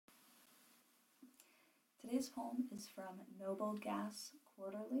Today's poem is from Noble Gas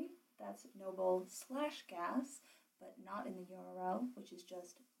Quarterly. That's noble/gas, but not in the URL, which is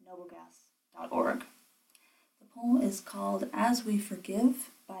just noblegas.org. The poem is called As We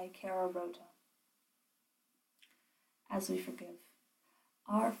Forgive by Rota. As we forgive.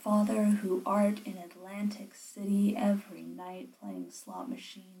 Our Father, who art in Atlantic City every night playing slot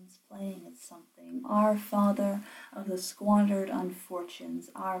machines, playing at something. Our Father of the squandered unfortunes.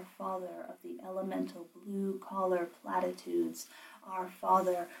 Our Father of the elemental blue-collar platitudes. Our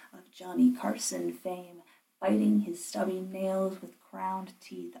Father of Johnny Carson fame, biting his stubby nails with crowned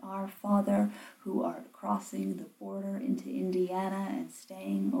teeth. Our Father, who art crossing the border into Indiana and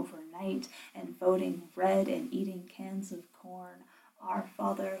staying overnight and voting red and eating cans of corn. Our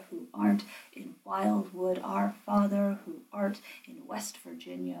Father, who art in Wildwood. Our Father, who art in West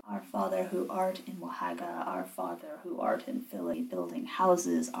Virginia. Our Father, who art in Oaxaca. Our Father, who art in Philly building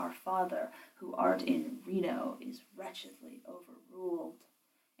houses. Our Father, who art in Reno, is wretchedly overruled.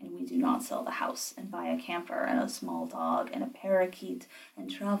 And we do not sell the house and buy a camper and a small dog and a parakeet and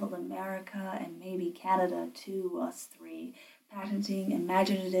travel America and maybe Canada too, us three, patenting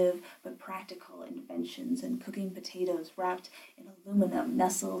imaginative but practical inventions and cooking potatoes wrapped in aluminum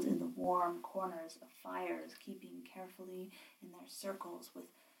nestled in the warm corners of fires, keeping carefully in their circles with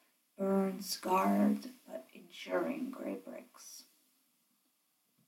burned, scarred, but ensuring gray bricks.